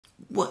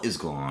What is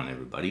going on,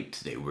 everybody?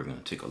 Today we're going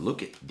to take a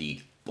look at the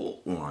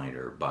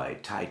BoltLiner by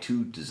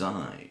Ti2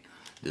 Design.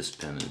 This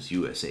pen is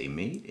USA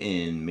made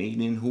and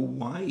made in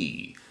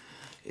Hawaii.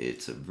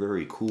 It's a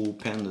very cool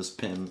pen. This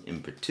pen in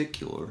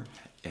particular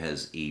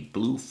has a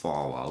blue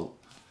fallout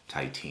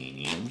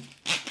titanium.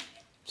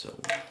 So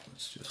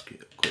let's just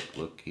get a quick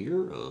look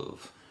here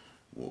of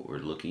what we're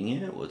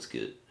looking at. Let's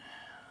get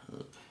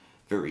a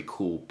very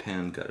cool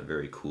pen, got a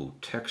very cool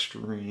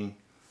texturing.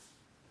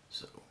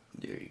 So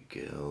there you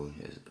go.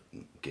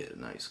 Get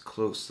a nice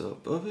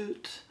close-up of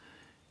it.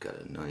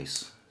 Got a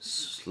nice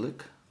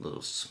slick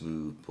little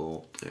smooth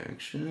bolt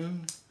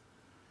action.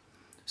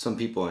 Some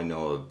people I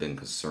know have been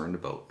concerned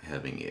about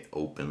having it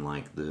open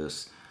like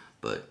this,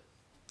 but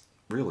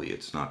really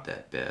it's not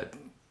that bad.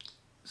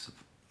 So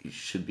you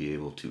should be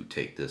able to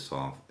take this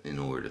off in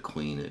order to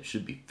clean it. It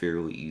should be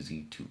fairly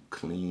easy to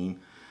clean.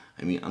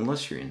 I mean,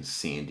 unless you're in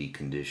sandy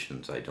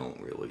conditions, I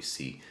don't really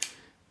see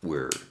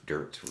where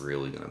dirt's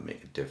really going to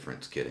make a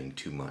difference getting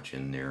too much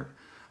in there.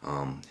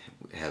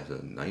 Have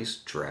a nice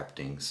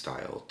drafting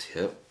style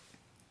tip,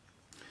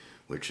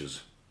 which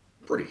is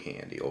pretty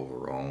handy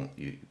overall.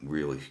 You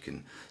really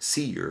can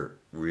see your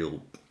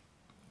real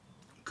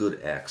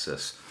good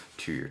access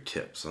to your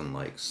tips,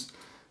 unlike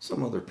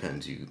some other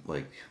pens you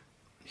like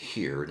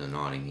here, the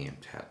Nottingham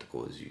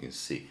Tactical. As you can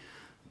see,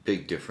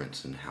 big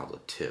difference in how the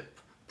tip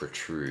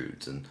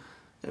protrudes, and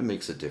it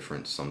makes a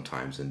difference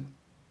sometimes in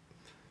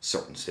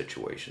certain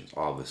situations.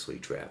 Obviously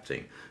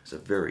drafting is a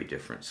very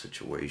different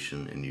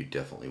situation, and you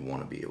definitely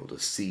want to be able to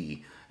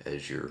see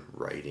as you're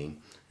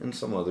writing, and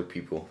some other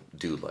people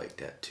do like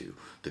that too.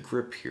 The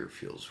grip here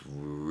feels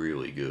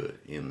really good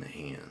in the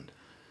hand,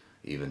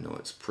 even though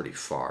it's pretty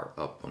far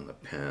up on the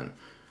pen.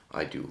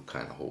 I do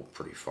kind of hold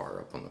pretty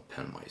far up on the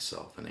pen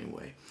myself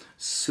anyway.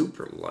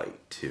 Super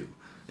light too,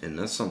 and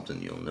that's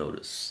something you'll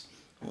notice.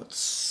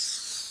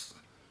 Let's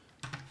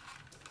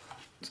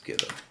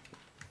get a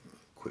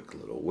quick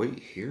little weight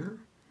here.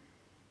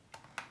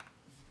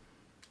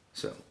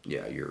 So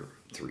yeah, you're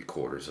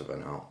 3/4 of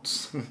an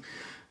ounce.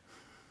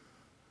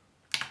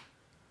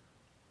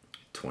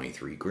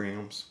 23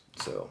 grams,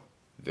 so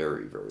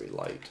very, very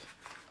light.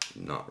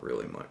 Not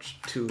really much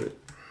to it.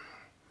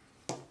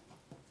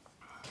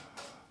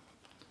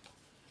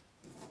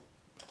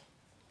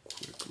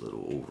 Quick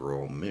little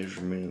overall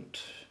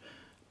measurement,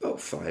 about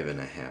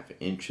 5.5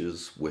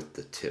 inches with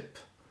the tip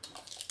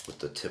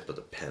of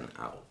the pen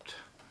out.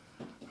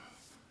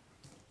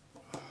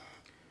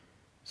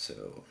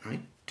 So I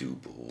do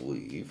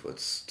believe,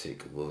 let's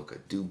take a look, I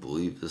do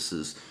believe this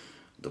is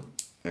the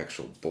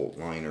actual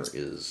BoltLiner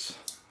is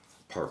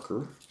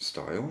Parker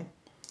style.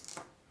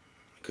 I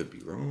could be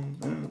wrong.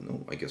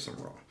 No, I guess I'm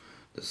wrong.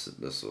 This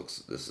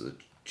is a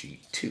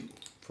G2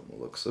 from the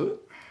looks of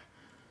it.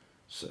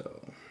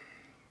 So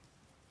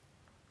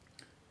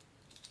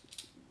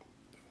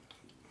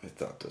I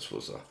thought this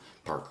was a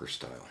Parker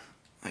style.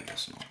 I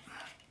guess not.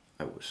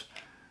 I was.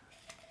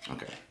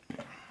 Okay.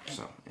 Yeah.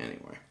 So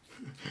anyway.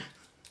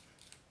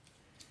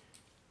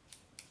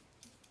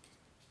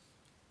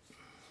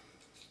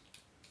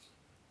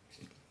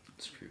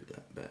 Screw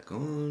that back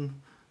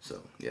on.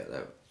 So yeah,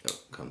 that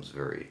comes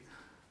very,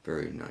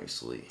 very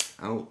nicely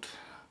out.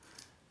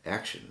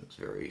 Action is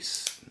very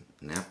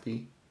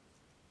snappy.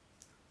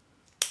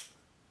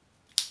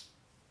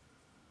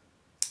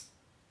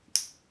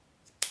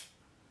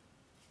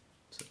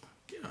 So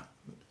yeah,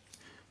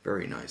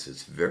 very nice.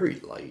 It's very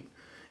light,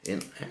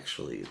 and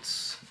actually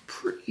it's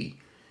pretty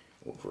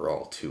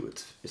overall too.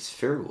 It's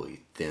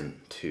fairly thin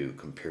too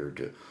compared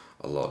to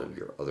a lot of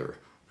your other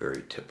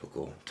very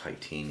typical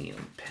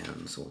titanium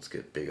pens. So let's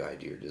get Big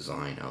Idea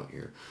Design out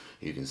here.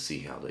 You can see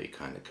how they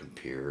kind of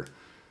compare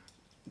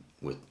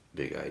with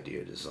Big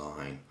Idea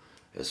Design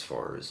as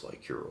far as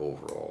like your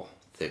overall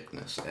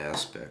thickness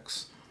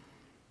aspects.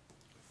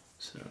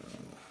 So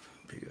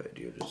Big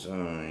Idea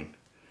Design,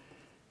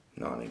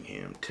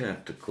 Nottingham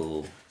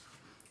Tactical,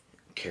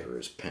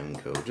 Kara's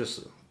Penco.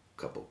 Just a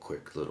couple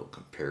quick little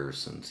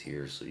comparisons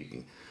here so you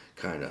can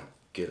kind of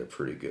get a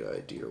pretty good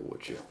idea of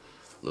what you're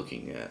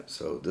looking at.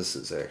 So this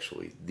is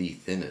actually the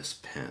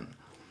thinnest pen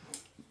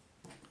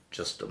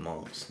just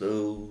amongst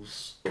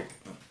those.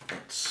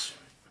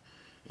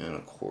 And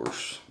of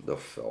course the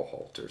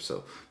Fellhalter.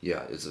 So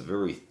yeah, it's a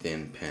very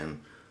thin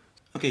pen.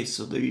 Okay,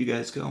 so there you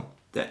guys go.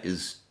 That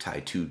is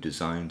Ti2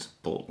 Design's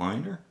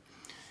BoltLiner.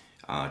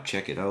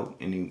 Check it out.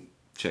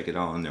 Check it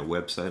out on their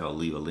website. I'll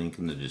leave a link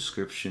in the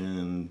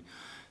description.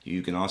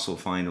 You can also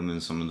find them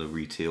in some of the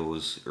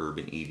retailers,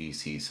 Urban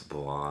EDC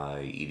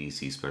Supply,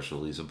 EDC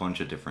Specialties, a bunch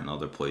of different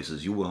other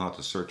places. You will have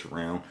to search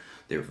around.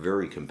 They're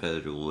very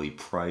competitively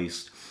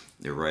priced.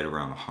 They're right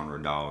around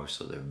 $100,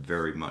 so they're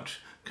very much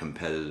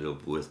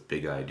competitive with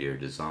Big Idea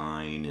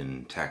Design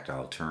and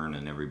Tactile Turn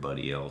and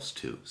everybody else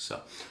too.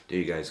 So there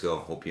you guys go.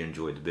 Hope you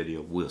enjoyed the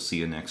video. We'll see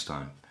you next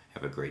time.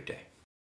 Have a great day.